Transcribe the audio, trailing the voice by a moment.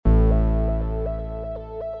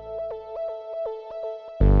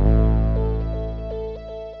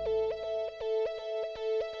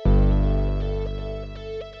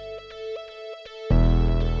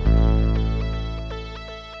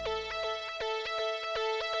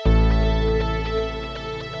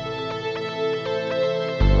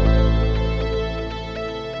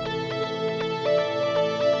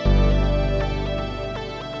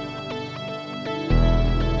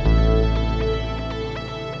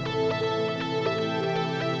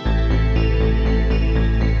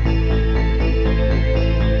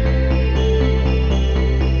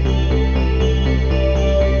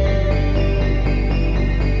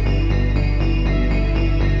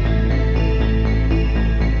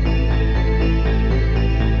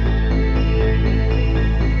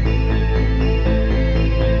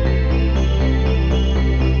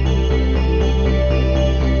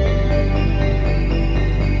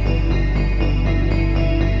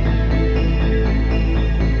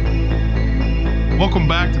Welcome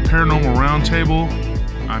back to Paranormal Roundtable.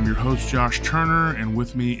 I'm your host, Josh Turner, and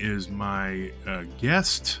with me is my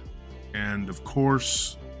guest and, of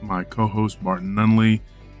course, my co-host, Martin Nunley.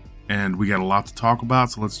 And we got a lot to talk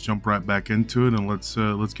about, so let's jump right back into it and let's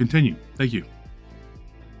continue. Thank you.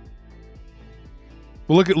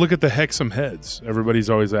 Well, look at the Hexham heads.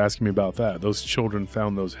 Everybody's always asking me about that. Those children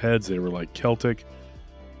found those heads. They were like Celtic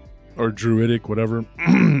or Druidic, whatever,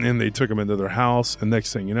 and they took them into their house. And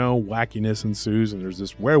next thing you know, wackiness ensues, and there's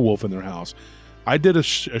this werewolf in their house. I did a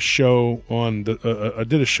show on I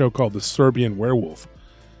did a show called The Serbian Werewolf,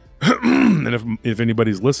 and if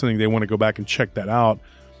anybody's listening, they want to go back and check that out.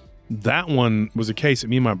 That one was a case that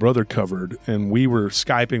me and my brother covered, and we were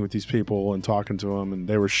Skyping with these people and talking to them, and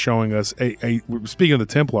they were showing us speaking of the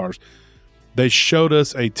Templars, they showed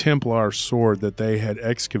us a Templar sword that they had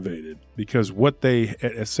excavated, because what they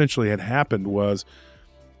essentially had happened was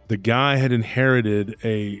the guy had inherited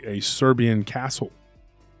a Serbian castle,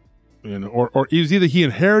 or it was either he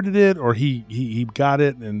inherited it or he got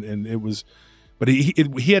it, and it was, but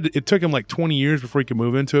it took him like 20 years before he could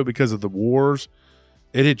move into it because of the wars.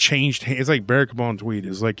 It had changed. It's like Berwick upon Tweed.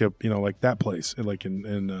 It's like like that place, like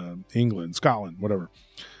in England, Scotland, whatever.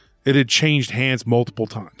 It had changed hands multiple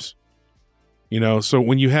times. So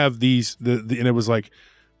when you have these, and it was like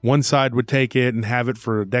one side would take it and have it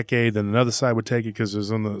for a decade, then another side would take it because it was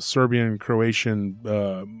on the Serbian, Croatian,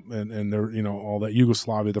 and there, all that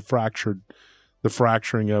Yugoslavia, the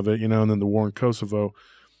fracturing of it, and then the war in Kosovo.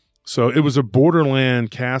 So it was a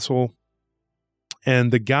borderland castle, and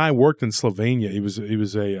the guy worked in Slovenia. He was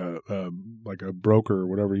a like a broker or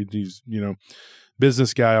whatever. He's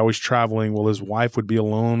business guy, always traveling. Well, his wife would be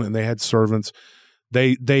alone, and they had servants.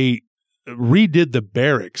 They redid the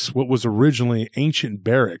barracks, what was originally ancient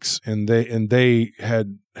barracks, and they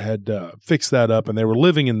had fixed that up, and they were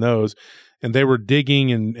living in those, and they were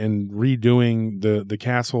digging and redoing the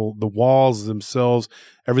castle, the walls themselves.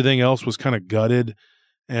 Everything else was kind of gutted,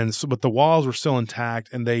 and so, but the walls were still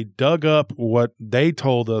intact, and they dug up what they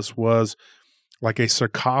told us was like a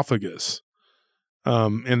sarcophagus.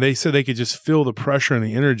 And they said they could just feel the pressure and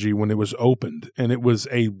the energy when it was opened, and it was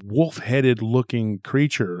a wolf-headed looking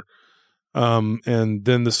creature. And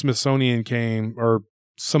then the Smithsonian came, or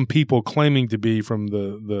some people claiming to be from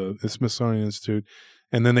the Smithsonian Institute,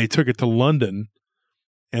 and then they took it to London,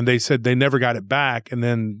 and they said they never got it back. And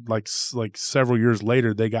then like several years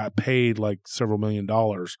later, they got paid like several $1 million,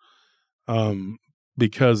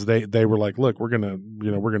 because they were like, look, we're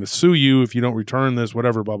gonna sue you if you don't return this,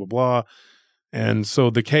 whatever, blah blah blah. And so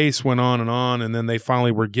the case went on, and then they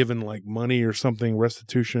finally were given like money or something,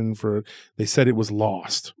 restitution for. They said it was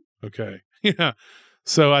lost. Okay. Yeah.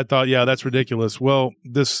 So I thought, yeah, that's ridiculous. Well,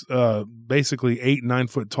 this basically 8-9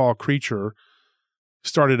 foot tall creature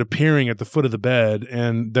started appearing at the foot of the bed,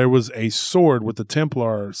 and there was a sword with the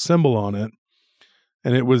Templar symbol on it,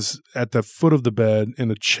 and it was at the foot of the bed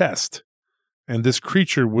in a chest. And this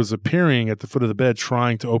creature was appearing at the foot of the bed,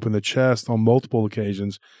 trying to open the chest on multiple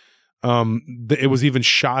occasions. It was even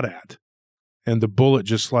shot at, and the bullet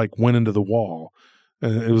just like went into the wall.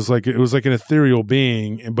 And it was like an ethereal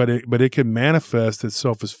being, but it could manifest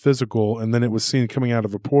itself as physical. And then it was seen coming out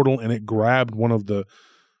of a portal, and it grabbed one of the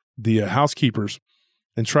housekeepers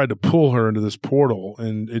and tried to pull her into this portal,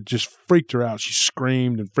 and it just freaked her out. She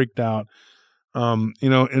screamed and freaked out.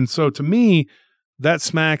 And so to me, that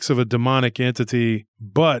smacks of a demonic entity,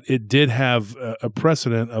 but it did have a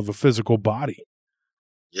precedent of a physical body.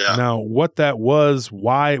 Yeah. Now, what that was,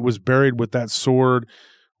 why it was buried with that sword,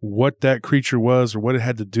 what that creature was, or what it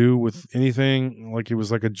had to do with anything, like it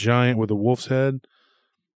was like a giant with a wolf's head,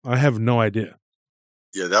 I have no idea.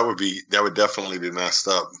 Yeah, that would definitely be messed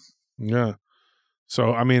up. Yeah.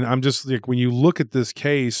 So, I mean, I'm just like, when you look at this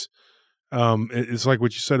case, it's like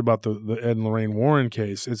what you said about the Ed and Lorraine Warren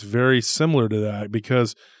case. It's very similar to that,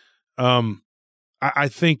 because I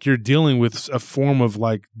think you're dealing with a form of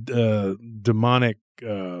like demonic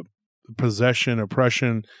possession,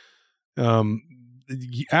 oppression.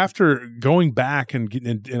 After going back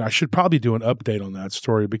and I should probably do an update on that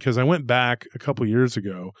story, because I went back a couple years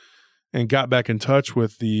ago and got back in touch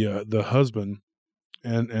with the husband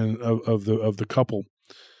and of the couple,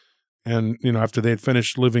 and after they had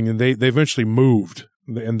finished living, and they eventually moved,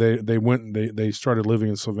 and they went and they started living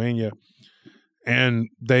in Slovenia, and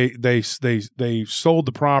they sold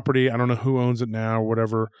the property. I don't know who owns it now or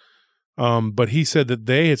whatever. But he said that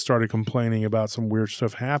they had started complaining about some weird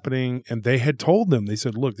stuff happening, and they had told them, they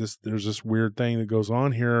said, look, there's this weird thing that goes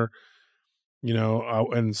on here,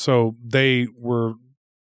 and so they were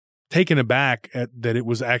taken aback at that it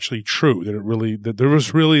was actually true, that there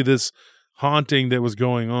was really this haunting that was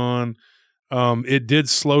going on. It did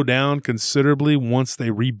slow down considerably once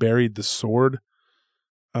they reburied the sword,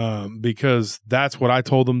 because that's what I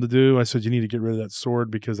told them to do. I said, you need to get rid of that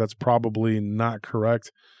sword because that's probably not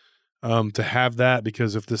correct to have that,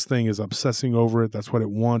 because if this thing is obsessing over it, that's what it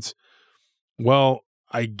wants. Well,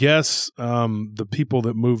 I guess the people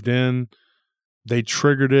that moved in, they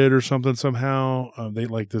triggered it or something somehow. They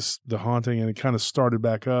like the haunting, and it kind of started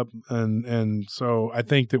back up. And so I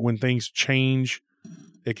think that when things change,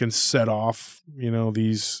 it can set off,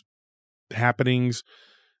 these happenings.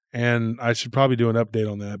 And I should probably do an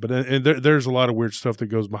update on that. But there's a lot of weird stuff that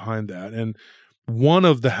goes behind that. And one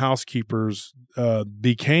of the housekeepers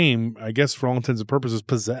became, I guess for all intents and purposes,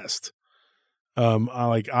 possessed.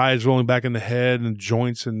 Like eyes rolling back in the head and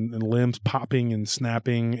joints and limbs popping and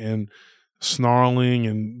snapping and snarling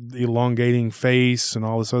and elongating face and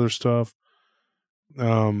all this other stuff.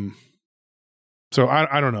 So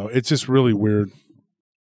I don't know. It's just really weird.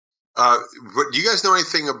 Do you guys know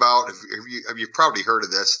anything about? Have you probably heard of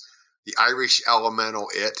this? The Irish elemental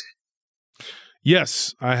It.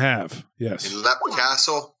 Yes, I have. Yes. In Lep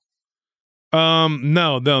Castle.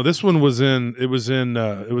 No. This one was it was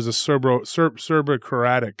a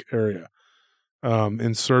Serbo-Croatic area,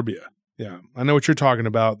 in Serbia. Yeah, I know what you're talking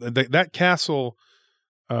about. That castle,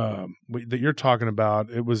 that you're talking about.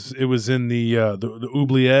 It was in the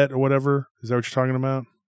oubliette or whatever. Is that what you're talking about?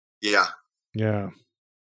 Yeah. Yeah.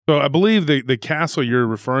 So I believe the castle you're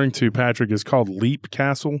referring to, Patrick, is called Leap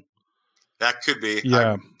Castle. That could be.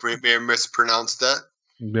 Yeah. I may have mispronounced that.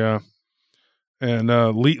 Yeah. And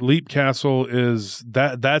Leap Castle is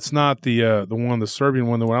that's not the one, the Serbian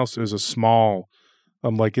one. The one else is a small,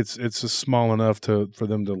 like it's a small enough for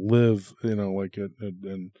them to live,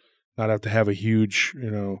 and not have to have a huge,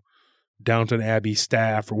 Downton Abbey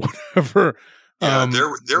staff or whatever. Yeah,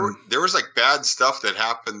 there was like bad stuff that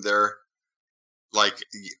happened there, like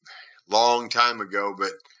long time ago.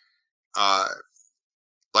 But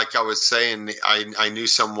like I was saying, I knew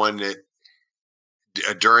someone that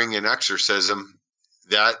during an exorcism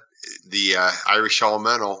that the Irish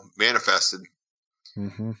elemental manifested,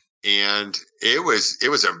 and it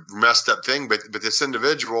was a messed up thing. But this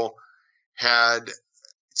individual had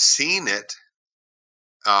seen it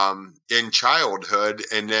in childhood,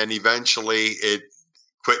 and then eventually it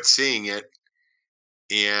quit seeing it.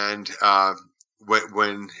 And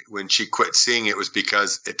when she quit seeing it was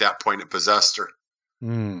because at that point it possessed her.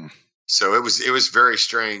 So it was very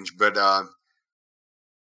strange, but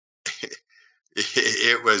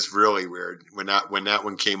it was really weird when that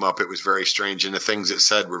one came up. It was very strange, and the things it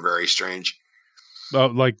said were very strange.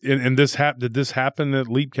 Like, and did this happen at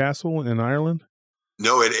Leap Castle in Ireland?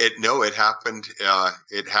 No, it happened.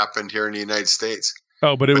 It happened here in the United States.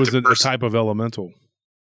 Oh, but it was a type of elemental.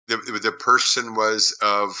 The person was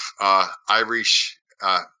of Irish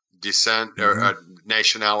descent or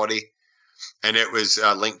nationality, and it was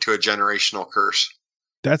linked to a generational curse.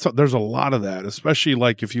 There's a lot of that, especially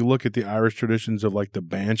like if you look at the Irish traditions of like the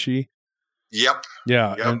Banshee. Yep.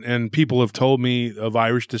 Yeah, yep. And people have told me of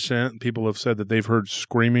Irish descent. People have said that they've heard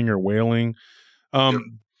screaming or wailing. Yep.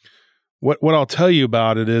 What I'll tell you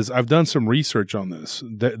about it is I've done some research on this.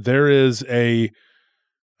 There is a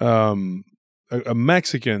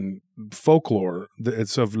Mexican folklore.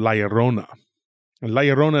 It's of La Llorona. And La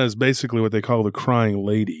Llorona is basically what they call the crying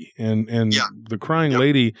lady, and the crying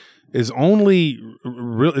lady is only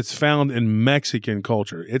it's found in Mexican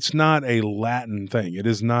culture. It's not a Latin thing. It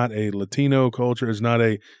is not a Latino culture. It's not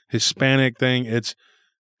a Hispanic thing. It's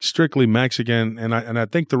strictly Mexican, and I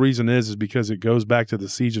think the reason is because it goes back to the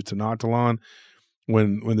siege of Tenochtitlan,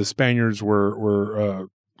 when the Spaniards were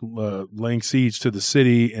laying siege to the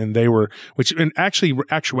city, and they were, which in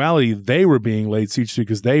actuality they were being laid siege to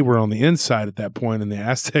because they were on the inside at that point, and the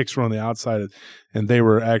Aztecs were on the outside, and they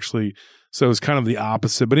were actually. So it was kind of the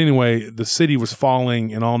opposite. But anyway, the city was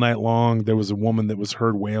falling, and all night long there was a woman that was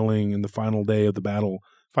heard wailing in the final day of the battle,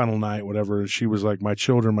 final night, whatever. And she was like, my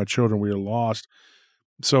children, we are lost.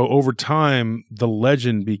 So over time, the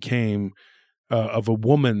legend became of a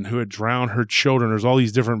woman who had drowned her children. There's all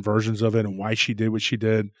these different versions of it and why she did what she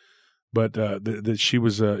did. But that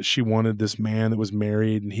she wanted this man that was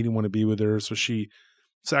married, and he didn't want to be with her. So she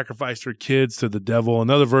sacrificed her kids to the devil.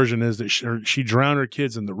 Another version is that she drowned her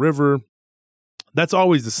kids in the river. That's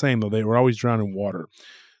always the same, though. They were always drowned in water.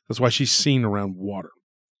 That's why she's seen around water.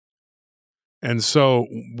 And so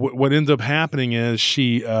what ends up happening is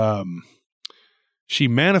she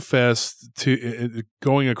manifests to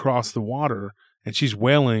going across the water, and she's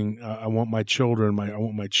wailing, I want my children, I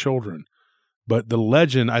want my children. But the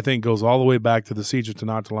legend, I think, goes all the way back to the siege of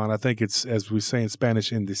Tenochtitlan. I think it's, as we say in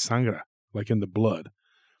Spanish, in the sangre, like in the blood.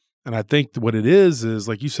 And I think what it is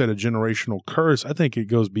like you said, a generational curse. I think it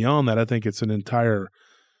goes beyond that. I think it's an entire,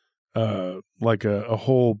 like a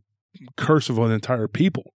whole curse of an entire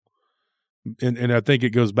people. And I think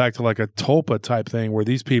it goes back to like a tulpa type thing where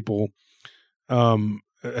these people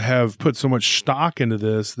have put so much stock into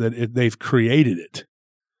this that they've created it.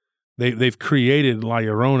 They've created La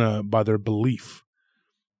Llorona by their belief.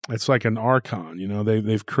 It's like an archon,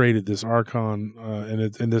 they've created this archon,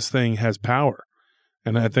 and this thing has power.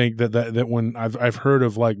 And I think that when I've heard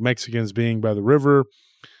of like Mexicans being by the river,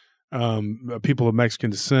 people of Mexican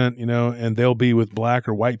descent, and they'll be with black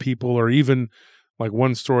or white people, or even like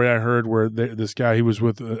one story I heard where this guy, he was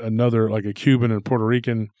with another, like a Cuban and Puerto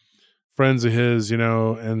Rican friends of his,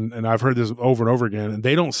 and I've heard this over and over again, and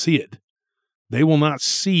they don't see it. They will not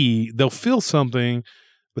see, they'll feel something,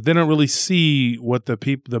 but they don't really see what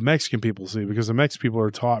the Mexican people see, because the Mexican people are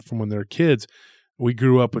taught from when they're kids. We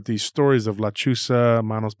grew up with these stories of La Chusa,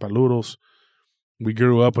 Manos Peludos. We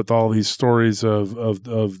grew up with all these stories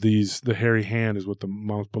of these, the hairy hand is what the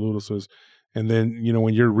Manos Peludos is. And then,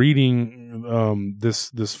 when you're reading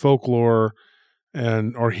this folklore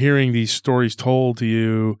or hearing these stories told to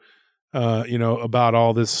you, about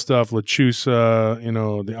all this stuff, La Chusa,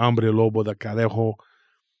 the Hombre Lobo, the Cadejo,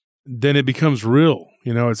 then it becomes real.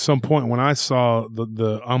 At some point when I saw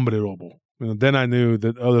the Hombre Lobo, then I knew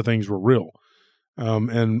that other things were real.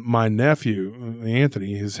 And my nephew,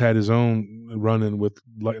 Anthony, has had his own run-in with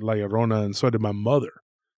La Llorona, and so did my mother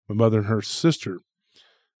and her sister,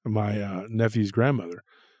 my nephew's grandmother.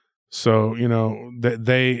 So, that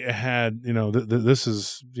they had, this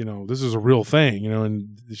is a real thing,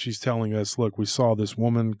 and she's telling us, look, we saw this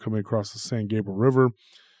woman coming across the San Gabriel River.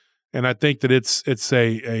 And I think that it's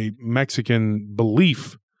a Mexican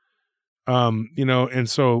belief, and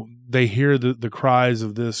so they hear the cries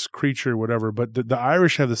of this creature, whatever, but the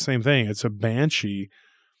Irish have the same thing. It's a banshee,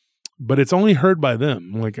 but it's only heard by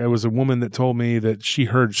them. Like, I was a woman that told me that she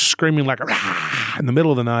heard screaming like "Rah!" in the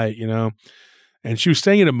middle of the night, and she was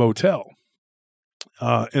staying at a motel.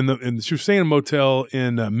 And she was staying in a motel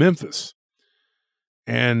in Memphis,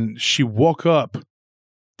 and she woke up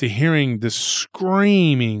to hearing this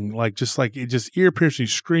screaming, just ear-piercing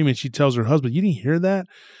screaming. She tells her husband, "You didn't hear that?"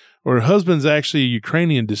 Or her husband's actually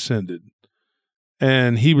Ukrainian descended,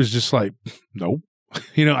 and he was just like, "Nope,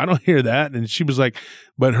 I don't hear that." And she was like,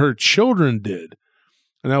 "But her children did."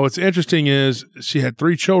 And now what's interesting is she had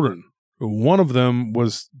 3 children. One of them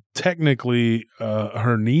was technically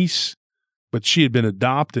her niece, but she had been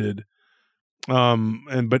adopted.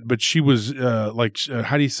 But she was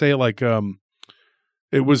how do you say it?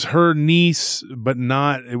 It was her niece, but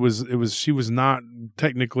not. It was. She was not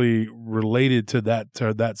technically related to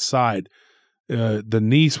that side. The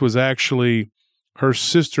niece was actually, her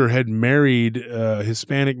sister had married a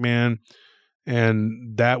Hispanic man,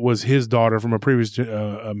 and that was his daughter from a previous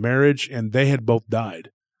marriage, and they had both died.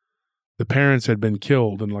 The parents had been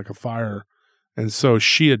killed in like a fire, and so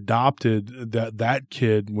she adopted that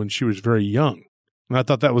kid when she was very young. And I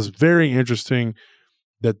thought that was very interesting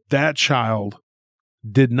that child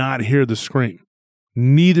did not hear the scream.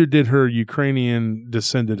 Neither did her Ukrainian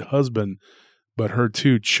descended husband, but her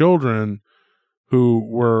 2 children who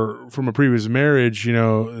were from a previous marriage,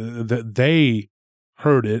 that they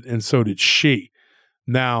heard it, and so did she.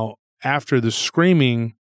 Now, after the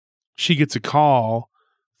screaming, she gets a call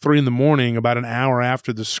 3 a.m, about an hour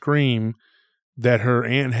after the scream, that her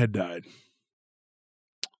aunt had died.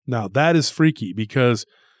 Now, that is freaky, because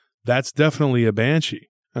that's definitely a banshee.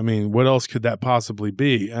 I mean, what else could that possibly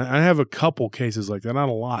be? I have a couple cases like that, not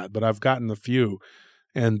a lot, but I've gotten a few.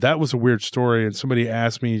 And that was a weird story. And somebody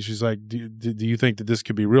asked me, she's like, do you think that this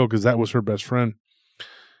could be real? Because that was her best friend.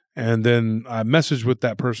 And then I messaged with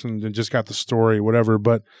that person and just got the story, whatever.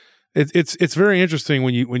 But it's very interesting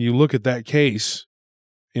when you look at that case,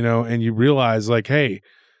 and you realize, like, hey,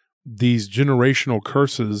 these generational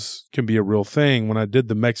curses can be a real thing. When I did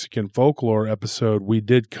the Mexican folklore episode, we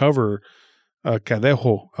did cover a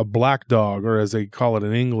cadejo, a black dog, or as they call it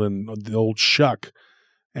in England, the old shuck.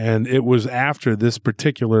 And it was after this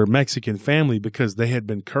particular Mexican family, because they had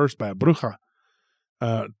been cursed by a bruja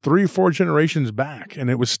 3 or 4 generations back, and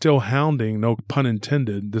it was still hounding, no pun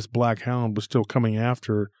intended, this black hound was still coming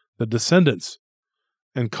after the descendants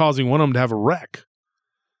and causing one of them to have a wreck.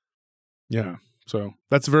 Yeah, so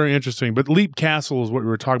that's very interesting. But Leap Castle is what we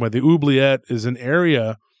were talking about. The oubliette is an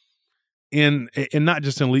area in not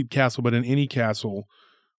just in Leap Castle, but in any castle,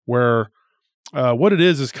 where what it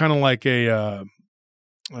is kind of like a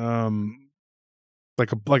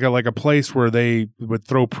like a place where they would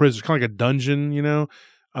throw prisoners, kind of like a dungeon,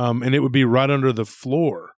 and it would be right under the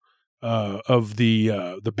floor. of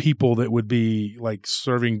the people that would be like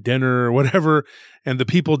serving dinner or whatever, and the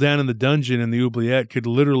people down in the dungeon in the oubliette could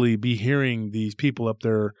literally be hearing these people up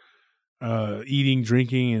there eating,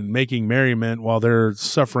 drinking, and making merriment while they're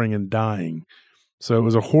suffering and dying. So it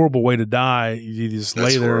was a horrible way to die. You just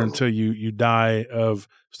lay there until you die of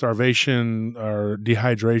starvation or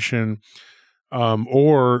dehydration,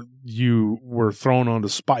 or you were thrown onto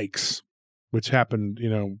spikes, which happened,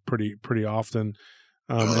 pretty often.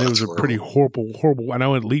 And it was a pretty horrible. I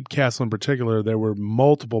know at Leap Castle in particular, there were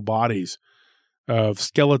multiple bodies of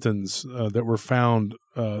skeletons that were found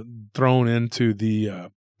thrown into the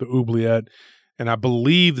oubliette. And I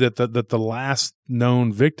believe that the last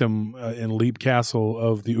known victim in Leap Castle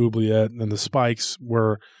of the oubliette and the spikes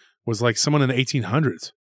was like someone in the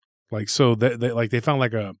 1800s. Like, so they found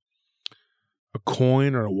like a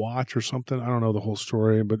coin or a watch or something. I don't know the whole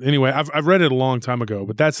story, but anyway, I've read it a long time ago.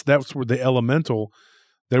 But that's where the elemental.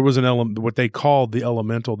 There was what they called the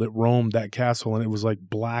elemental that roamed that castle, and it was like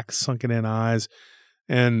black, sunken-in eyes.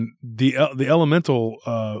 And the elemental,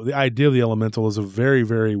 the idea of the elemental is a very,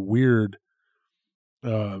 very weird,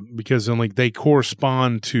 because then like they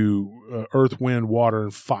correspond to earth, wind, water,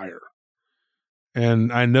 and fire.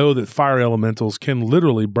 And I know that fire elementals can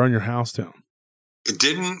literally burn your house down.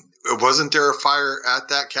 Wasn't there a fire at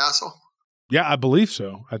that castle? Yeah, I believe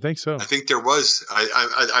so. I think so. I think there was.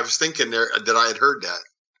 I was thinking there that I had heard that.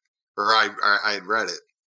 Or I had read it.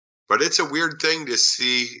 But it's a weird thing to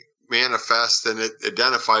see manifest, and it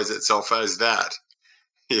identifies itself as that.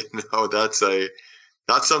 That's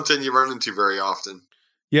not something you run into very often.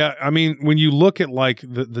 Yeah, I mean, when you look at like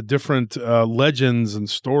the different legends and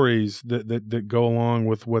stories that go along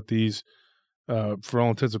with what these, for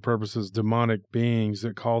all intents and purposes, demonic beings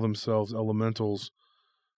that call themselves elementals,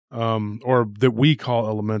 or that we call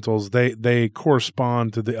elementals, they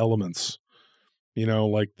correspond to the elements.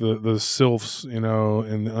 Like the sylphs, and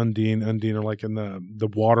the Undine are like in the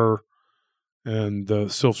water, and the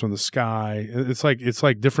sylphs are in the sky. It's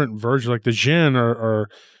like different versions. Like the jinn are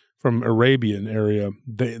from Arabian area,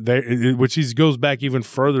 which goes back even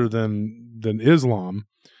further than Islam,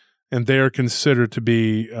 and they are considered to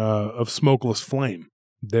be of smokeless flame.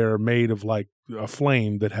 They're made of like a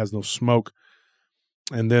flame that has no smoke.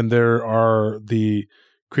 And then there are the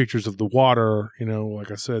creatures of the water, like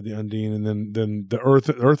I said, the Undine, and then the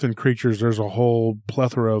earthen creatures. There's a whole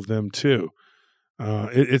plethora of them too.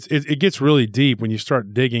 It gets really deep when you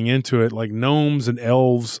start digging into it, like gnomes and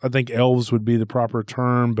elves. I think elves would be the proper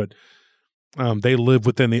term, but they live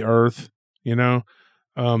within the earth.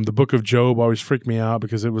 The book of Job always freaked me out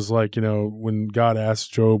because it was like, when God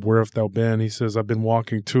asked Job, "Where hast thou been?" He says, "I've been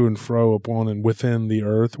walking to and fro upon and within the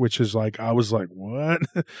earth," which is like, I was like, what?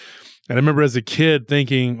 And I remember as a kid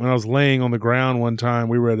thinking, when I was laying on the ground one time,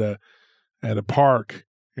 we were at a park,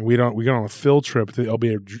 and we got on a field trip to the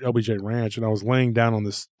LBJ Ranch, and I was laying down on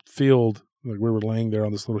this field, like we were laying there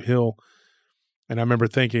on this little hill, and I remember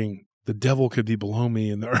thinking, the devil could be below me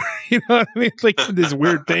in the earth. You know what I mean? It's like these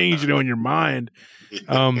weird things, in your mind.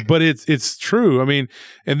 But it's true. I mean,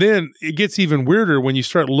 and then it gets even weirder when you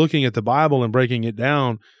start looking at the Bible and breaking it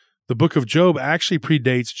down. The book of Job actually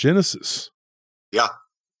predates Genesis. Yeah.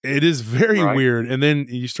 It is very weird. And then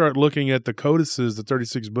you start looking at the codices, the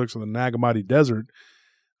 36 books on the Nag Hammadi Desert,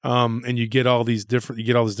 and you get all this different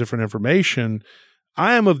information.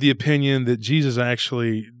 I am of the opinion that Jesus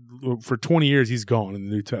actually, for 20 years, he's gone in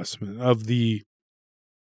the New Testament of the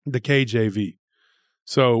KJV.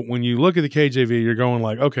 So when you look at the KJV, you're going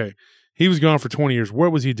like, okay, he was gone for 20 years.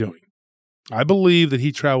 What was he doing? I believe that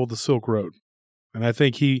he traveled the Silk Road. And I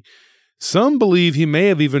think some believe he may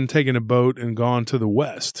have even taken a boat and gone to the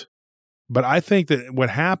West. But I think that what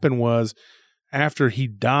happened was after he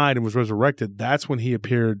died and was resurrected, that's when he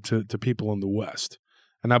appeared to people in the West.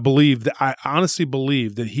 And I honestly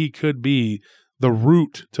believe that he could be the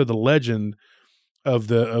root to the legend of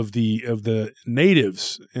the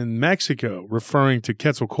natives in Mexico, referring to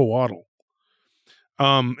Quetzalcoatl.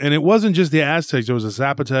 And it wasn't just the Aztecs; it was the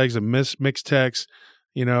Zapotecs, the Mixtecs,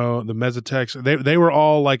 the Mesotecs. They were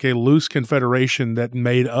all like a loose confederation that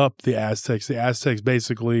made up the Aztecs. The Aztecs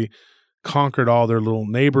basically conquered all their little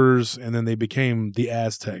neighbors, and then they became the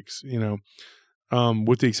Aztecs.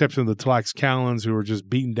 With the exception of the Tlaxcalans, who were just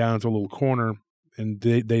beaten down to a little corner, and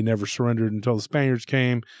they never surrendered until the Spaniards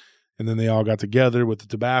came. And then they all got together with the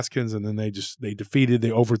Tabascans, and then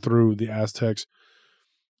they overthrew the Aztecs.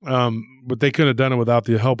 But they couldn't have done it without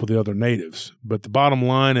the help of the other natives. But the bottom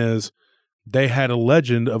line is they had a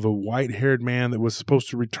legend of a white-haired man that was supposed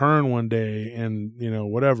to return one day and,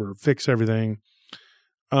 fix everything.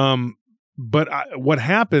 But what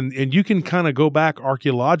happened, and you can kind of go back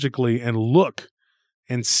archaeologically and look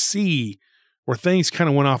and see where things kind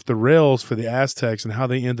of went off the rails for the Aztecs and how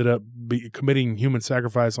they ended up committing human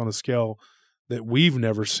sacrifice on a scale that we've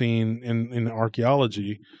never seen in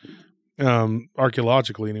archaeology,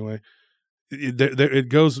 archaeologically anyway. It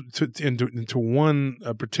goes into one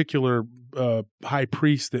particular high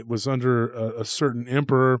priest that was under a certain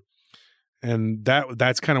emperor, and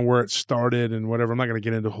that's kind of where it started and whatever. I'm not going to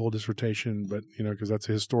get into a whole dissertation, but because that's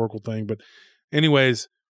a historical thing. But anyways,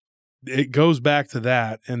 it goes back to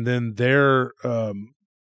that, and then their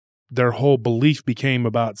whole belief became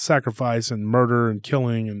about sacrifice and murder and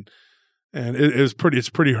killing, and it's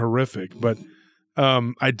pretty horrific. But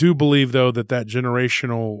I do believe though that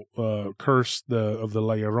generational curse of the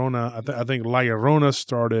La Llorona, I think La Llorona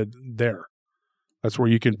started there. That's where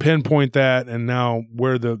you can pinpoint that, and now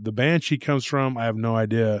where the banshee comes from, I have no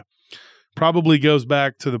idea. Probably goes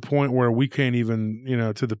back to the point where we can't even,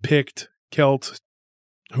 to the Pict, Celt.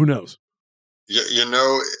 Who knows?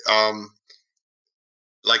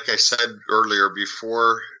 Like I said earlier,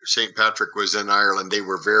 before St. Patrick was in Ireland, they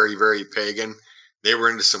were very, very pagan. They were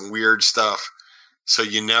into some weird stuff. So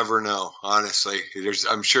you never know, honestly.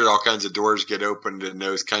 I'm sure all kinds of doors get opened in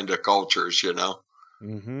those kind of cultures,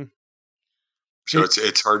 Mm-hmm. So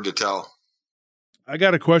it's hard to tell. I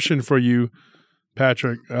got a question for you,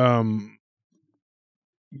 Patrick. In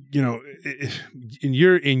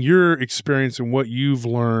your experience and what you've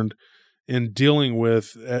learned in dealing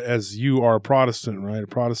with, as you are a Protestant, right? A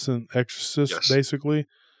Protestant exorcist, yes. Basically.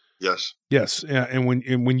 Yes. Yes. And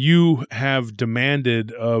when you have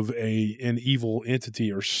demanded of an evil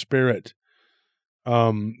entity or spirit,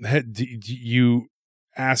 do you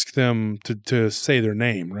ask them to say their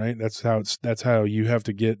name, right? That's how you have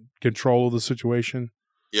to get control of the situation.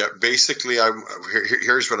 Yeah. Basically,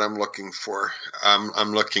 here's what I'm looking for.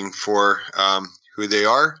 I'm looking for who they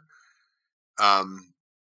are,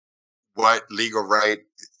 what legal right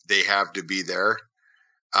they have to be there.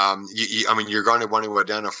 You're going to want to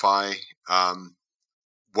identify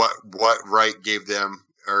what right gave them,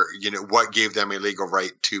 or what gave them a legal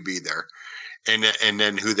right to be there, and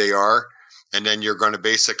then who they are, and then you're going to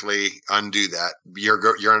basically undo that. You're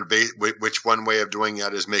going to which one way of doing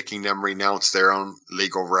that is making them renounce their own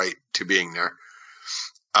legal right to being there,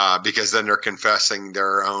 because then they're confessing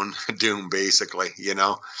their own doom, basically.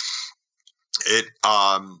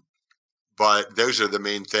 But those are the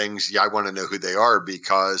main things. Yeah, I want to know who they are,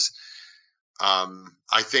 because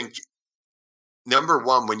I think, number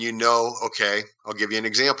one, when okay, I'll give you an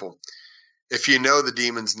example. If you know the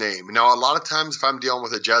demon's name. Now, a lot of times if I'm dealing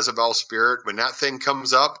with a Jezebel spirit, when that thing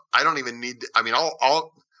comes up, I don't even need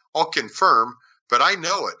I'll confirm, but I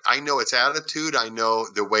know it. I know its attitude. I know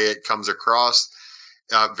the way it comes across.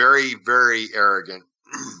 Very, very arrogant.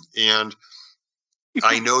 And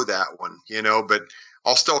I know that one, but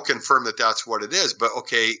I'll still confirm that that's what it is. But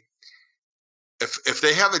okay, if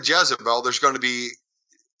they have a Jezebel, there's going to be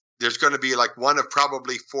like one of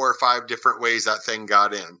probably 4 or 5 different ways that thing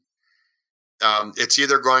got in. It's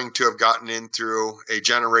either going to have gotten in through a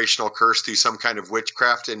generational curse, through some kind of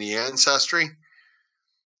witchcraft in the ancestry.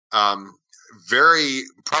 Very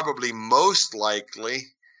probably, most likely,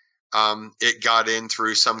 it got in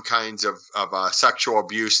through some kinds of sexual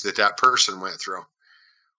abuse that person went through,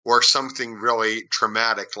 or something really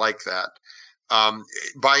traumatic like that.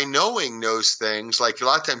 By knowing those things, like a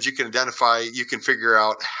lot of times you can figure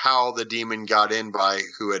out how the demon got in by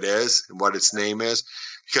who it is and what its name is,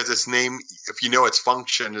 because its name, if you know its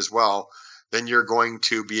function as well, then you're going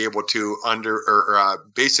to be able to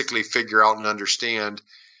basically figure out and understand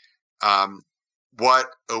what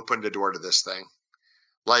opened the door to this thing.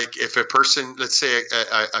 Like if a person, let's say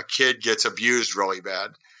a kid gets abused really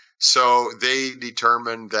bad, so they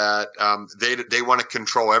determine that they want to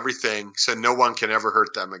control everything so no one can ever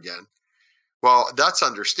hurt them again. Well, that's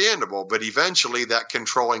understandable, but eventually that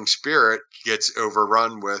controlling spirit gets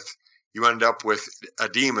overrun with, you end up with a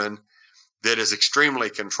demon that is extremely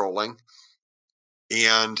controlling,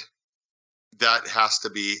 and that has to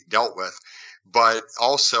be dealt with. But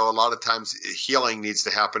also a lot of times healing needs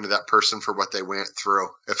to happen to that person for what they went through.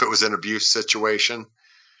 If it was an abuse situation,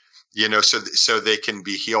 so they can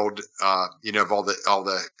be healed, of all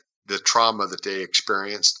the trauma that they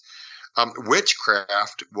experienced.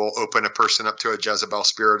 Witchcraft will open a person up to a Jezebel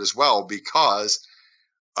spirit as well, because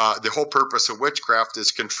the whole purpose of witchcraft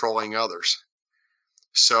is controlling others.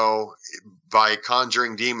 So by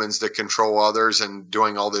conjuring demons that control others and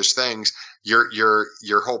doing all those things, your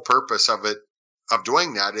whole purpose of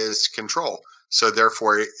doing that is control. So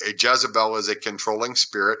therefore, a Jezebel is a controlling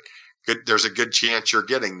spirit. There's a good chance you're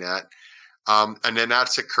getting that. And then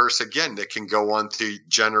that's a curse again that can go on through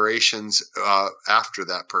generations after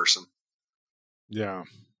that person. Yeah.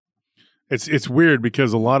 It's weird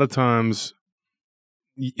because a lot of times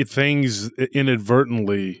things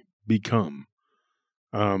inadvertently become,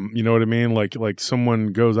 you know what I mean? Like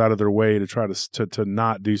someone goes out of their way to try to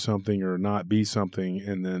not do something or not be something,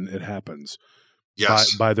 and then it happens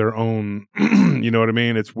Yes. by their own, you know what I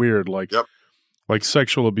mean? It's weird. Yep. Like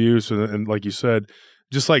sexual abuse and like you said,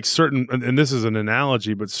 just like certain, and this is an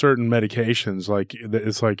analogy, but certain medications, like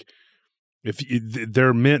it's like,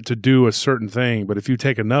 they're meant to do a certain thing, but if you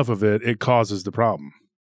take enough of it, it causes the problem.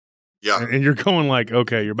 Yeah. And you're going like,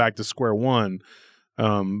 okay, you're back to square one.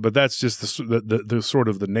 But that's just the sort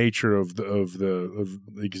of the nature of the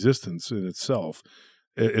existence in itself.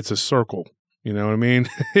 It's a circle. You know what I mean?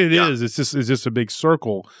 It is. It's just a big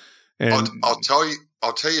circle. And I'll tell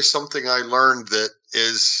you something I learned that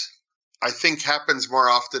is, I think, happens more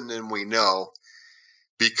often than we know,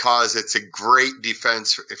 because it's a great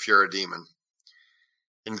defense if you're a demon.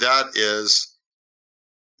 And that is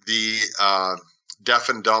the deaf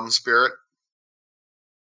and dumb spirit.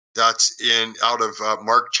 That's out of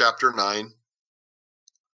Mark chapter 9.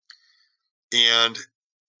 And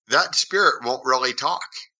that spirit won't really talk.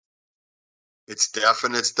 It's deaf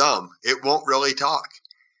and it's dumb. It won't really talk.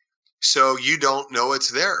 So you don't know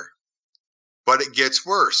it's there. But it gets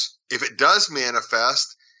worse. If it does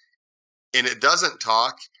manifest and it doesn't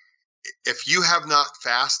talk, if you have not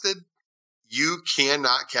fasted, you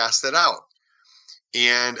cannot cast it out.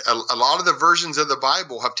 And a lot of the versions of the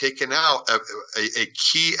Bible have taken out a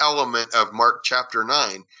key element of Mark chapter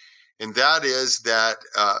 9. And that is that,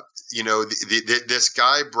 this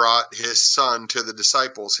guy brought his son to the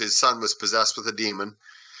disciples. His son was possessed with a demon,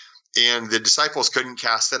 and the disciples couldn't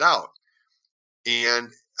cast it out.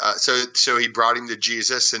 And so he brought him to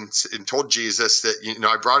Jesus and told Jesus that,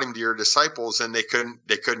 I brought him to your disciples, and they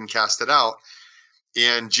couldn't cast it out.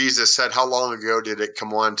 And Jesus said, how long ago did it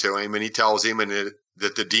come on to him? And he tells him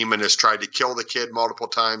that the demon has tried to kill the kid multiple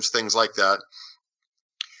times, things like that.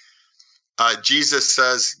 Jesus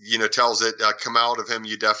says, tells it, come out of him,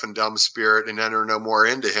 you deaf and dumb spirit, and enter no more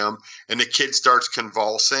into him. And the kid starts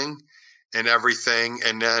convulsing and everything.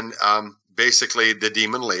 And then basically the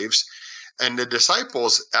demon leaves. And the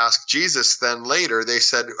disciples asked Jesus then later, they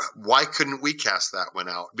said, why couldn't we cast that one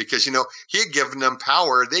out? Because, he had given them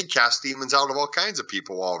power. They'd cast demons out of all kinds of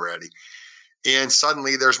people already. And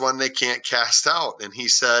suddenly there's one they can't cast out. And he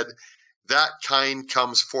said, that kind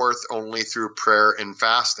comes forth only through prayer and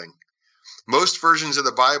fasting. Most versions of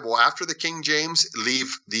the Bible after the King James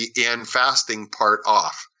leave the and fasting part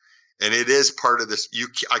off. And it is part of this.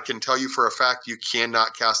 I can tell you for a fact, you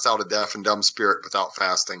cannot cast out a deaf and dumb spirit without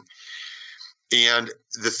fasting. And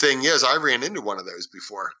the thing is, I ran into one of those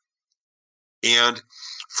before. And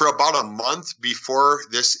for about a month before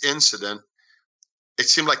this incident, it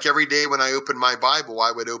seemed like every day when I opened my Bible,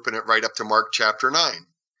 I would open it right up to Mark chapter 9.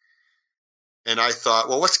 And I thought,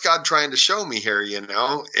 well, what's God trying to show me here,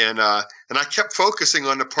 And I kept focusing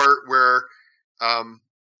on the part where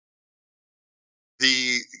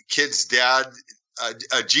the kid's dad,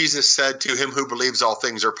 Jesus said, to him who believes all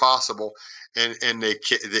things are possible. And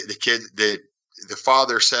the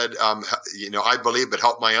father said, I believe, but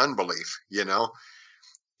help my unbelief,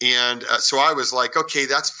 And so I was like, okay,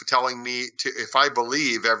 that's telling me if I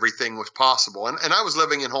believe, everything was possible. And I was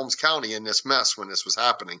living in Holmes County in this mess when this was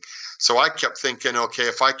happening. So I kept thinking, okay,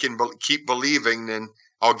 if I can keep believing, then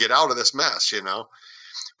I'll get out of this mess,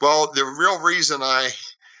 Well, the real reason I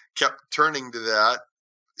kept turning to that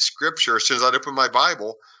scripture as soon as I'd open my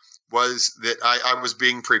Bible was that I was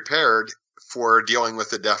being prepared for dealing with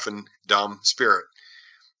the deaf and dumb spirit.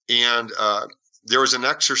 And there was an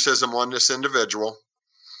exorcism on this individual.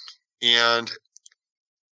 And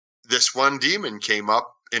this one demon came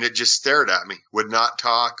up and it just stared at me, would not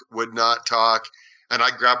talk. And I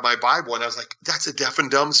grabbed my Bible and I was like, that's a deaf and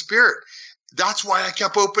dumb spirit. That's why I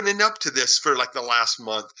kept opening up to this for like the last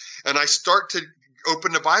month. And I start to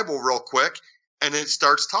open the Bible real quick and it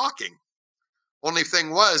starts talking. Only thing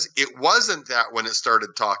was, it wasn't that when it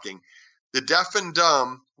started talking. The deaf and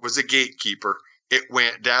dumb was a gatekeeper. It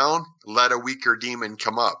went down, let a weaker demon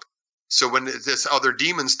come up. So when this other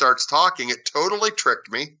demon starts talking, it totally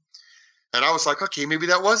tricked me. And I was like, okay, maybe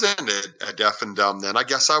that wasn't a deaf and dumb then. I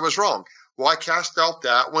guess I was wrong. Well, I cast out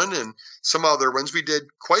that one and some other ones. We did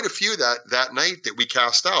quite a few that night that we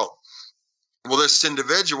cast out. Well, this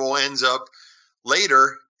individual ends up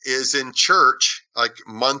later is in church, like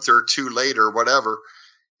a month or two later, whatever,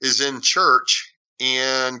 is in church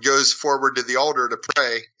and goes forward to the altar to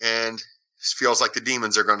pray and feels like the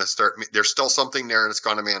demons are going to start. There's still something there and it's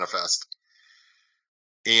going to manifest.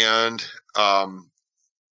 And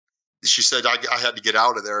she said, I had to get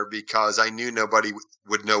out of there because I knew nobody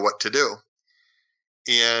would know what to do.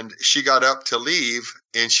 And she got up to leave,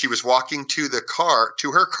 and she was walking to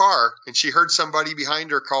her car, and she heard somebody behind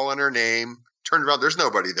her calling her name. Turned around, there's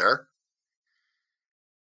nobody there.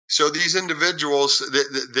 So these individuals,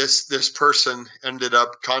 this person ended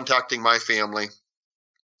up contacting my family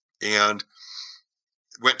and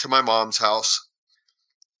went to my mom's house,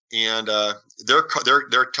 and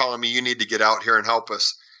they're telling me, you need to get out here and help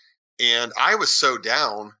us. And I was so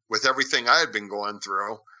down with everything I had been going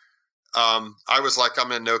through. I was like,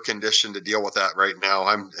 I'm in no condition to deal with that right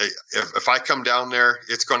now. If I come down there,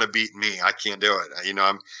 it's going to beat me. I can't do it.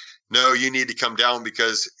 No, you need to come down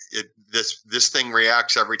because this thing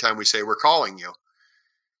reacts every time we say we're calling you.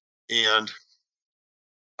 And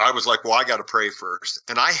I was like, well, I got to pray first.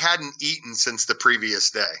 And I hadn't eaten since the previous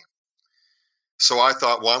day. So I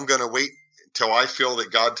thought, well, I'm going to wait till I feel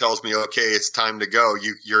that God tells me, okay, it's time to go.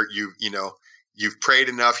 You've prayed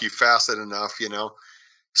enough, you've fasted enough,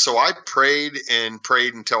 So I prayed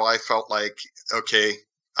until I felt like, okay,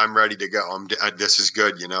 I'm ready to go. This is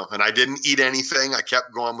good, and I didn't eat anything. I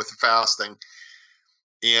kept going with the fasting.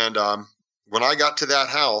 And when I got to that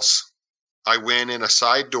house, I went in a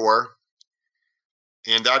side door,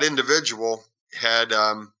 and that individual had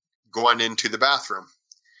gone into the bathroom,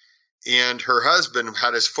 and her husband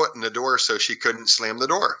had his foot in the door so she couldn't slam the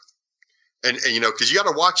door. And because you got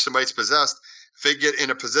to watch somebody that's possessed. If they get in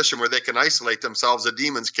a position where they can isolate themselves, the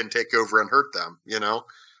demons can take over and hurt them,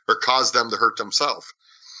 or cause them to hurt themselves.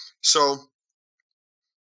 So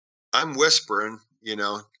I'm whispering,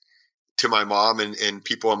 to my mom and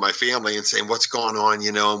people in my family and saying, what's going on?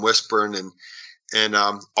 I'm whispering. And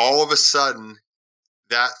all of a sudden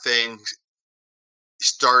that thing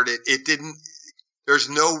started. There's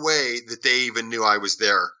no way that they even knew I was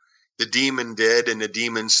there. The demon did, and the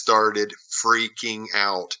demon started freaking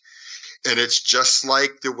out. And it's just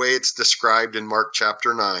like the way it's described in Mark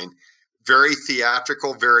chapter 9. Very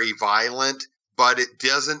theatrical, very violent, but it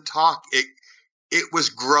doesn't talk. It was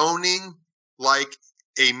groaning like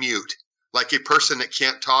a mute, like a person that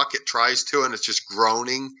can't talk. It tries to, and it's just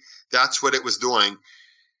groaning. That's what it was doing.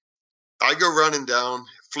 I go running down,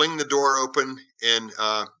 fling the door open, and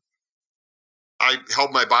I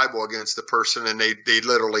held my Bible against the person, and they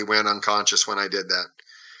literally went unconscious when I did that.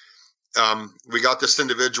 We got this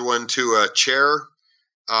individual into a chair.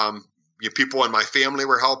 People in my family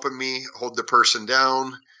were helping me hold the person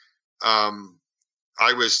down.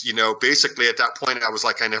 I was, basically at that point, I was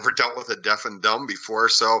like, I never dealt with a deaf and dumb before.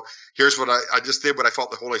 So here's what I just did what I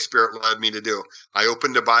felt the Holy Spirit led me to do. I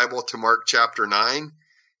opened the Bible to Mark chapter 9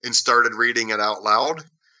 and started reading it out loud.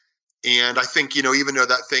 And I think, even though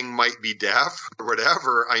that thing might be deaf or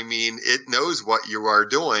whatever, it knows what you are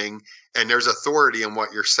doing, and there's authority in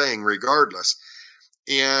what you're saying regardless.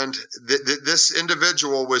 And this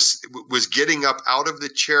individual was getting up out of the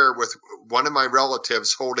chair with one of my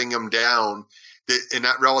relatives holding him down, and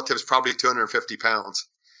that relative is probably 250 pounds.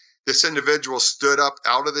 This individual stood up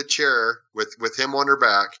out of the chair with him on her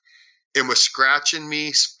back and was scratching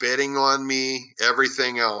me, spitting on me,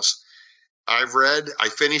 everything else. I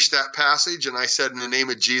finished that passage, and I said, in the name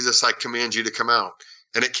of Jesus, I command you to come out.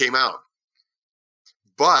 And it came out.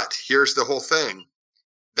 But here's the whole thing.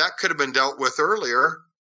 That could have been dealt with earlier,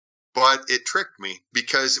 but it tricked me,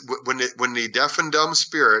 because when the deaf and dumb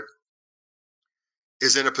spirit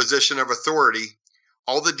is in a position of authority,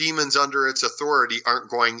 all the demons under its authority aren't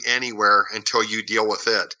going anywhere until you deal with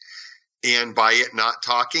it. And by it not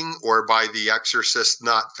talking, or by the exorcist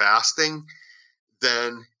not fasting,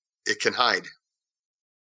 then it can hide.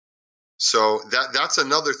 So that's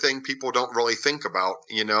another thing people don't really think about,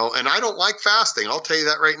 and I don't like fasting. I'll tell you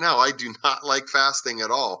that right now. I do not like fasting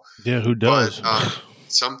at all. Yeah. Who does? But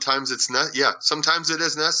sometimes sometimes it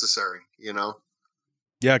is necessary,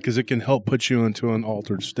 Yeah. 'Cause it can help put you into an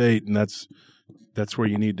altered state, and that's where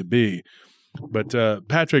you need to be. But,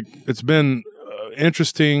 Patrick, it's been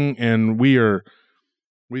interesting, and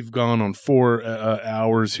we've gone on 4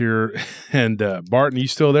 hours here. And Barton, you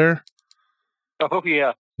still there? Oh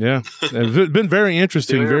yeah. Yeah, it's been very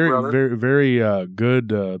interesting, Brother. very, very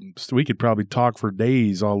good. We could probably talk for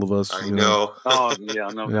days, all of us. I know. Oh yeah,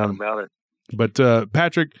 no doubt about it. But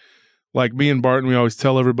Patrick, like me and Barton, we always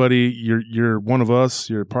tell everybody, you're one of us.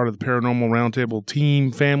 You're part of the Paranormal Roundtable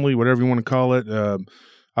team, family, whatever you want to call it.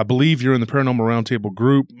 I believe you're in the Paranormal Roundtable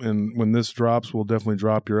group, and when this drops, we'll definitely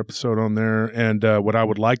drop your episode on there. And what I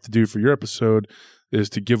would like to do for your episode is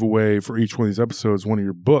to give away for each one of these episodes one of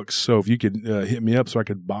your books. So if you could hit me up so I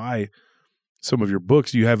could buy some of your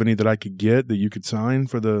books. Do you have any that I could get that you could sign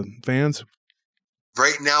for the fans?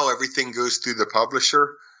 Right now, everything goes through the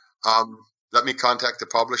publisher. Let me contact the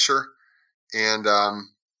publisher, and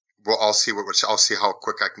well, I'll see how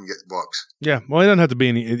quick I can get books. Yeah, well, it doesn't have to be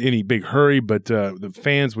any big hurry, but the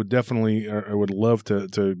fans would definitely would love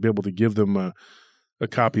to be able to give them a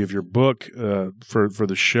copy of your book for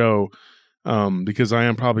the show, because I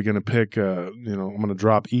am probably going to pick. I'm going to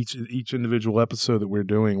drop each individual episode that we're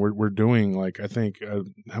doing. We're doing, like, I think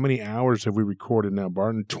how many hours have we recorded now,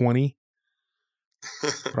 Barton? 20.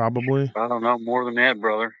 Probably. I don't know, more than that,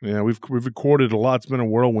 brother. Yeah, we've recorded a lot. It's been a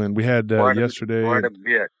whirlwind. We had yesterday. Quite a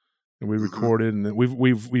bit. And we recorded, and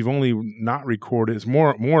we've only not recorded. It's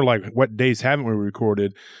more like what days haven't we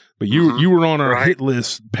recorded? But you were on our hit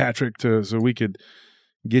list, Patrick, so we could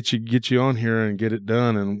get you on here and get it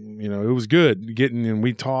done. And it was good and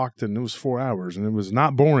we talked, and it was 4 hours, and it was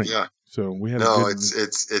not boring. Yeah. So we had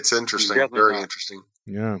it's interesting, very interesting.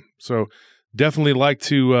 Yeah. So definitely like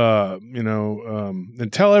to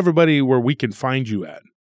and tell everybody where we can find you at.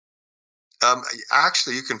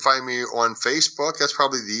 Actually, you can find me on Facebook. That's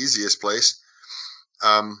probably the easiest place.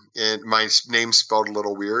 And my name's spelled a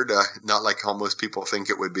little weird, not like how most people think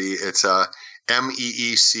it would be. It's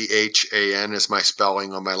Meechan is my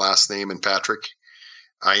spelling on my last name, and Patrick.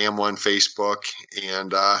 I am on Facebook,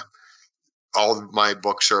 and all of my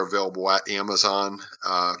books are available at Amazon,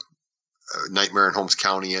 Nightmare in Holmes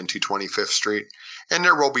County and 225th Street. And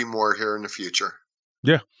there will be more here in the future.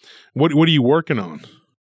 Yeah. What are you working on?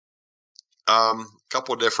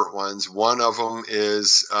 Couple of different ones. One of them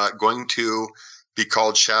is going to be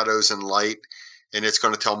called Shadows and Light, and it's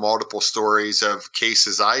going to tell multiple stories of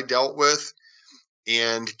cases I dealt with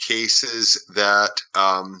and cases that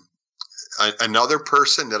another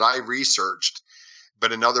person that I researched,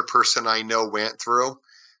 but another person I know went through,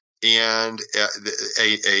 and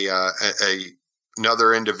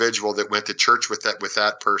another individual that went to church with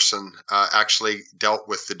that person actually dealt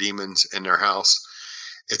with the demons in their house.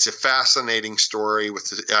 It's a fascinating story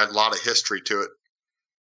with a lot of history to it.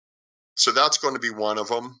 So that's going to be one of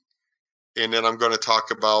them. And then I'm going to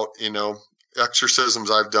talk about,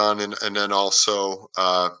 exorcisms I've done, and then also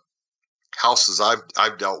houses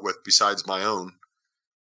I've dealt with besides my own.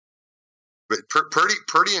 But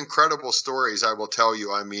pretty incredible stories, I will tell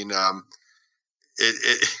you. I mean,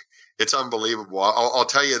 it's unbelievable. I'll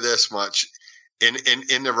tell you this much.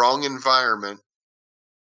 In the wrong environment,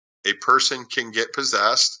 a person can get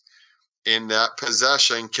possessed, and that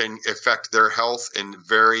possession can affect their health in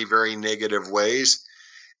very, very negative ways.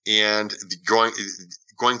 And going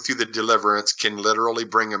through the deliverance can literally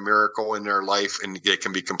bring a miracle in their life, and they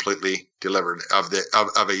can be completely delivered of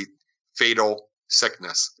a fatal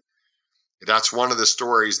sickness. That's one of the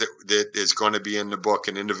stories that is going to be in the book.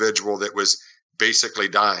 An individual that was basically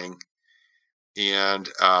dying, and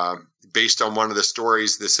based on one of the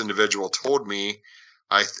stories this individual told me,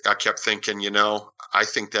 I kept thinking, I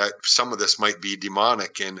think that some of this might be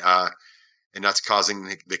demonic, and that's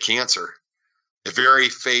causing the cancer, a very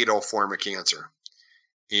fatal form of cancer.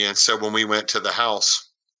 And so when we went to the house,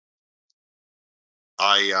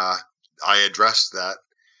 I addressed that.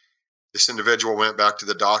 This individual went back to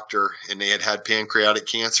the doctor, and they had pancreatic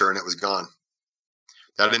cancer, and it was gone.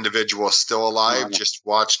 That individual is still alive. Wow. Just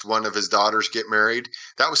watched one of his daughters get married.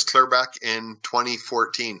 That was clear back in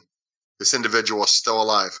 2014. This individual is still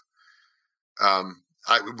alive.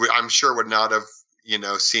 I'm sure would not have,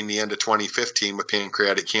 seen the end of 2015 with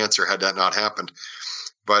pancreatic cancer had that not happened.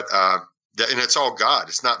 But and it's all God.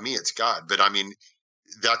 It's not me. It's God. But I mean,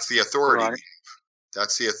 that's the authority. Right.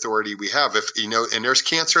 That's the authority we have. If and there's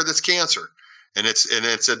cancer that's cancer, and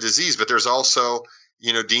it's a disease. But there's also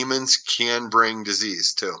demons can bring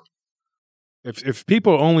disease too. If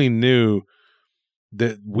people only knew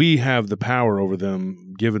that we have the power over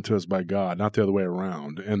them given to us by God, not the other way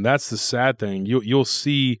around. And that's the sad thing. You'll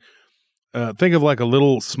see, think of like a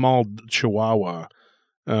little small chihuahua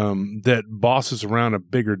that bosses around a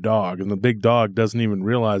bigger dog, and the big dog doesn't even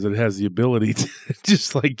realize that it has the ability to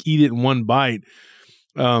just like eat it in one bite.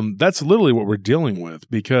 That's literally what we're dealing with,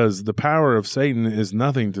 because the power of Satan is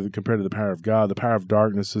nothing compared to the power of God. The power of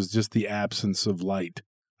darkness is just the absence of light.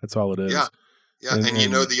 That's all it is. Yeah. Yeah, and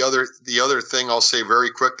the other thing I'll say very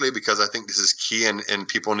quickly, because I think this is key, and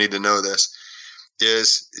people need to know this,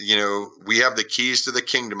 is we have the keys to the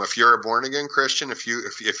kingdom. If you're a born again Christian, if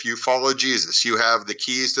you follow Jesus, you have the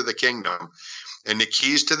keys to the kingdom, and the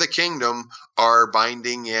keys to the kingdom are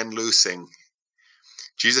binding and loosing.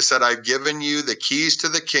 Jesus said, "I've given you the keys to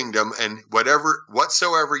the kingdom, and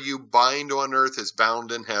whatsoever you bind on earth is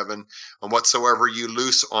bound in heaven, and whatsoever you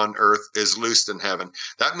loose on earth is loosed in heaven."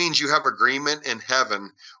 That means you have agreement in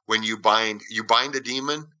heaven when you bind a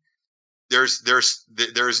demon. There's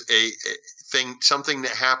a thing, something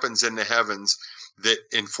that happens in the heavens that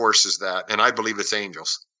enforces that, and I believe it's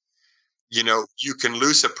angels. you can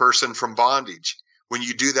loose a person from bondage. When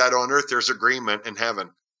you do that on earth, there's agreement in heaven.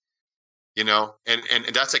 And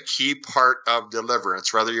that's a key part of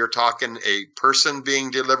deliverance, whether you're talking a person being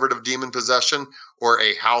delivered of demon possession or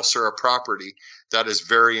a house or a property. That is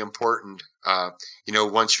very important.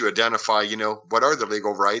 Once you identify, what are the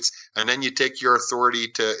legal rights, and then you take your authority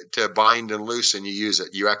to bind and loose and you use it,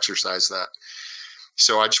 you exercise that.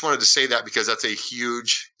 So I just wanted to say that because that's a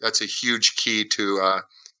huge key to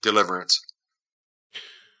deliverance.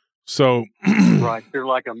 So right, you're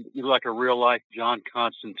like a real life John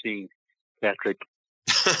Constantine, Patrick.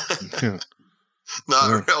 Yeah.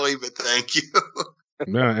 Not really, but thank you.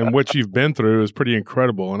 Yeah, and what you've been through is pretty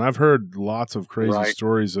incredible. And I've heard lots of crazy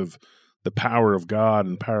stories of the power of God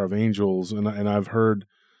and the power of angels, and I've heard,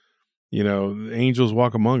 angels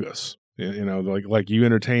walk among us. Like you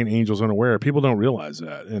entertain angels unaware. People don't realize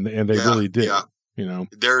that, and they really did. Yeah.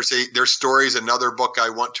 There's stories. Another book I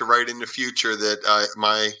want to write in the future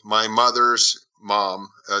that my mother's mom,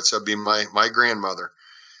 so it'd be my grandmother,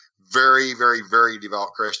 very, very, very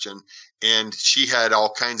devout Christian, and she had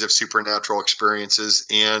all kinds of supernatural experiences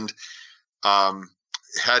and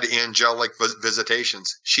had angelic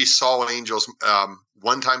visitations. She saw angels.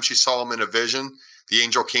 One time she saw them in a vision. The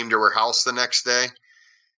angel came to her house the next day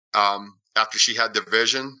after she had the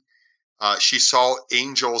vision. She saw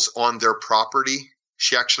angels on their property.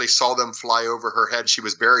 She actually saw them fly over her head. She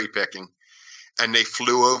was berry picking, and they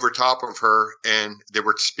flew over top of her, and they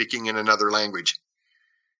were speaking in another language.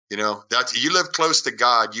 That's, you live close to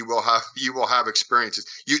God, you will have experiences.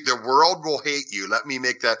 The world will hate you. Let me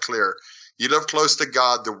make that clear. You live close to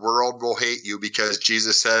God, the world will hate you because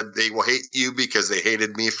Jesus said they will hate you because they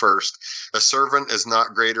hated me first. A servant is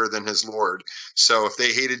not greater than his Lord. So if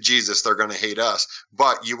they hated Jesus, they're going to hate us.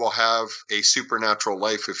 But you will have a supernatural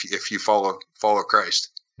life if you follow Christ.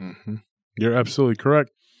 Mm-hmm. You're absolutely correct.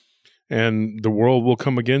 And the world will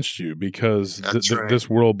come against you because this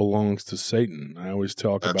world belongs to Satan. I always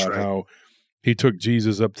talk about how he took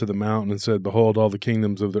Jesus up to the mountain and said, "Behold, all the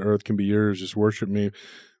kingdoms of the earth can be yours. Just worship me."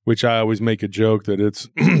 Which I always make a joke that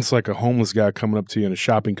it's like a homeless guy coming up to you in a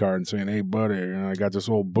shopping cart and saying, "Hey, buddy, I got this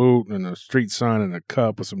old boot and a street sign and a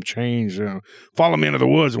cup with some change. Follow me into the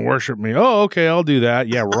woods and worship me." "Oh, okay, I'll do that."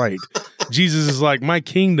 Yeah, right. Jesus is like, "My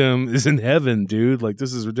kingdom is in heaven, dude. Like,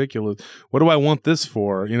 this is ridiculous. What do I want this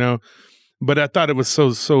for?" But I thought it was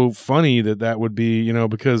so funny that would be,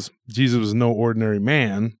 because Jesus was no ordinary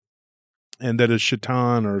man, and that a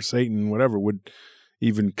shaitan or Satan, whatever, would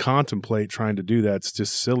even contemplate trying to do that. It's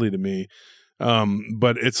just silly to me.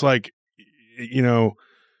 But it's like, the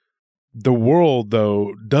world,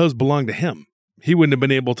 though, does belong to him. He wouldn't have been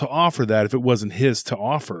able to offer that if it wasn't his to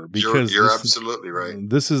offer. Because you're absolutely right.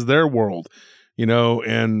 This is their world,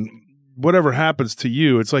 and whatever happens to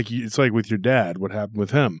you, it's like with your dad, what happened with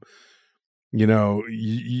him.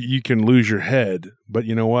 You can lose your head, but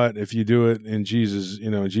you know what? If you do it in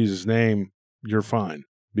Jesus' name, you're fine,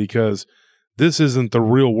 because this isn't the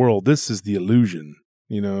real world. This is the illusion,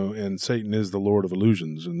 and Satan is the Lord of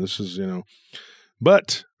illusions. And this is,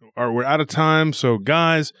 but we're out of time. So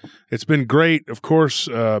guys, it's been great. Of course,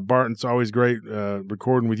 Barton, it's always great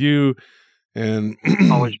recording with you, and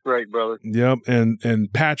always great, brother. Yep.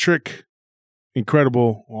 And Patrick,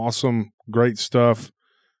 incredible, awesome, great stuff.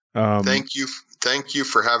 Thank you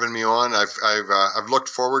for having me on. I've looked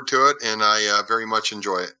forward to it, and I very much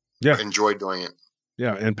enjoy it. Yeah, I enjoy doing it.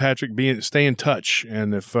 Yeah, and Patrick, stay in touch,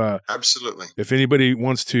 and if absolutely, if anybody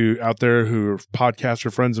wants to out there who are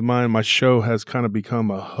podcaster friends of mine, my show has kind of become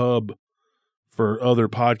a hub for other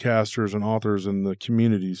podcasters and authors in the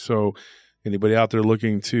community. So anybody out there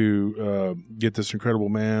looking to get this incredible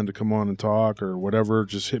man to come on and talk or whatever,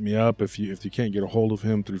 just hit me up if you can't get a hold of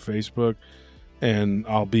him through Facebook. And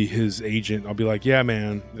I'll be his agent. I'll be like, "Yeah,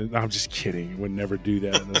 man." I'm just kidding. I would never do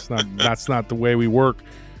that. That's not the way we work.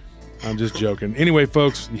 I'm just joking. Anyway,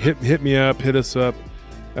 folks, hit me up. Hit us up.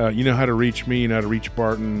 You know how to reach me. You know how to reach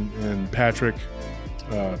Barton and Patrick.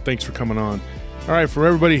 Thanks for coming on. All right, for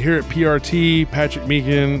everybody here at PRT, Patrick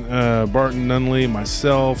Meechan, Barton Nunley,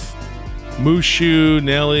 myself, Mushu,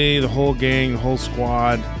 Nelly, the whole gang, the whole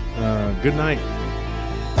squad. Good night.